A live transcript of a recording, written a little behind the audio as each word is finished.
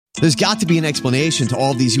There's got to be an explanation to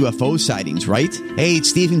all of these UFO sightings, right? Hey,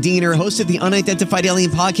 it's Stephen Diener, host of the Unidentified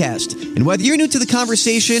Alien Podcast. And whether you're new to the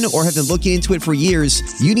conversation or have been looking into it for years,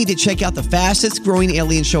 you need to check out the fastest growing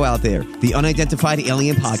alien show out there, the Unidentified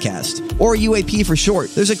Alien Podcast, or UAP for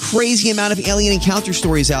short. There's a crazy amount of alien encounter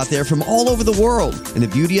stories out there from all over the world. And the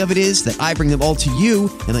beauty of it is that I bring them all to you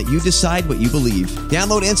and let you decide what you believe.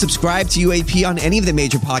 Download and subscribe to UAP on any of the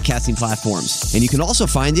major podcasting platforms. And you can also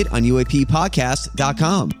find it on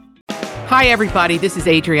UAPpodcast.com. Hi, everybody. This is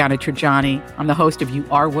Adriana Trajani. I'm the host of You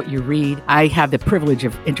Are What You Read. I have the privilege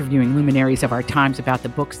of interviewing luminaries of our times about the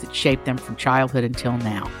books that shaped them from childhood until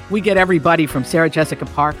now. We get everybody from Sarah Jessica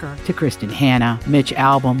Parker to Kristen Hanna, Mitch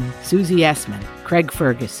Albom, Susie Essman, Craig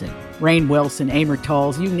Ferguson, Rainn Wilson, Amor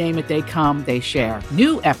Tolls, you name it, they come, they share.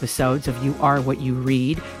 New episodes of You Are What You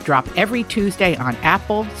Read drop every Tuesday on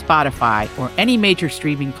Apple, Spotify, or any major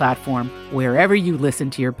streaming platform wherever you listen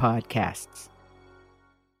to your podcasts.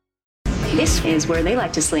 This is where they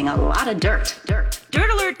like to sling a lot of dirt. Dirt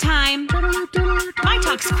alert time. My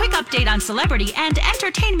Talk's quick update on celebrity and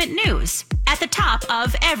entertainment news at the top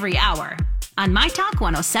of every hour on My Talk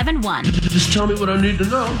 107.1. Just tell me what I need to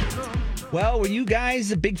know. Well, were you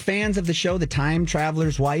guys big fans of the show, The Time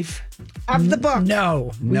Traveler's Wife? Of the book.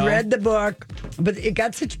 No. We read the book, but it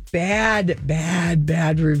got such bad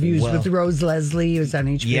reviews with Rose Leslie. It was on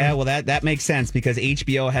HBO. Yeah, well, that makes sense because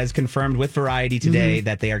HBO has confirmed with Variety today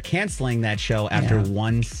that they are canceling that show after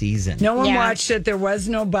one season. No one watched it. There was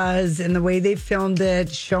no buzz. And the way they filmed it,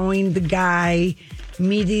 showing the guy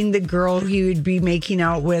meeting the girl he would be making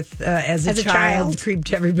out with as a child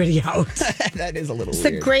creeped everybody out. That is a little It's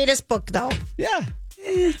weird. the greatest book, though. Yeah.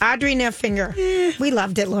 Audrey Nefffinger. We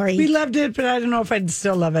loved it, Lori. We loved it, but I don't know if I'd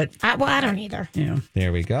still love it. I don't either. Yeah.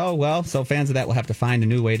 There we go. Well, so fans of that will have to find a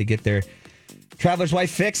new way to get their Traveler's Wife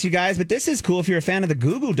fix, you guys. But this is cool if you're a fan of the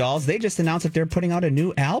Goo Goo Dolls. They just announced that they're putting out a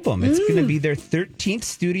new album. It's going to be their 13th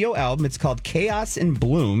studio album. It's called Chaos in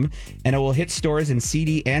Bloom, and it will hit stores in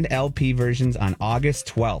CD and LP versions on August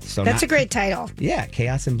 12th. So That's a great title. Yeah,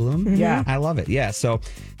 Chaos in Bloom. Mm-hmm. Yeah. I love it. Yeah, so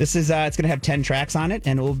this is, it's going to have 10 tracks on it,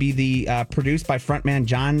 and it will be produced by frontman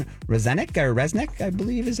John Resnick, I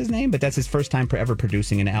believe is his name, but that's his first time ever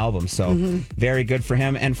producing an album. So very good for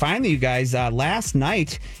him. And finally, you guys, last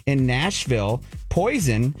night in Nashville,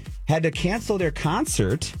 Poison had to cancel their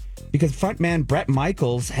concert because frontman Bret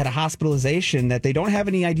Michaels had a hospitalization that they don't have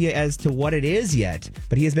any idea as to what it is yet,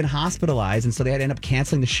 but he has been hospitalized, and so they had to end up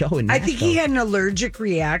canceling the show in Nashville. I think he had an allergic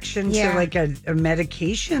reaction to like a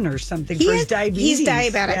medication or something for his diabetes. He's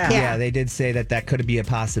diabetic, Yeah, they did say that could be a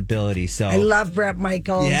possibility. So I love Bret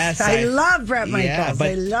Michaels. Yes, I love Bret Michaels. Yeah, but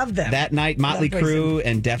I love them. That night, Motley Crue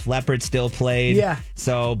and Def Leppard still played. Yeah.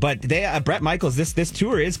 So, but they Bret Michaels, this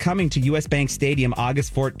tour is coming to US Bank Stadium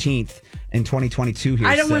August 14th in 2022 here.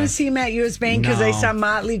 I don't want to see him at US Bank because I No. saw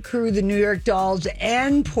Motley Crue, the New York Dolls,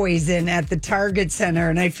 and Poison at the Target Center,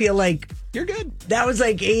 and I feel like You're good. that was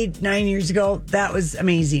like 8-9 years ago. That was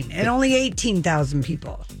amazing, and only 18,000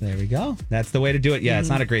 people. There we go. That's the way to do it. Yeah, it's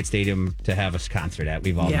not a great stadium to have a concert at.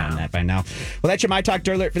 We've all known that by now. Well, that's your My Talk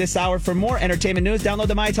Dirt Alert for this hour. For more entertainment news, download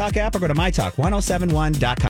the My Talk app or go to mytalk1071.com.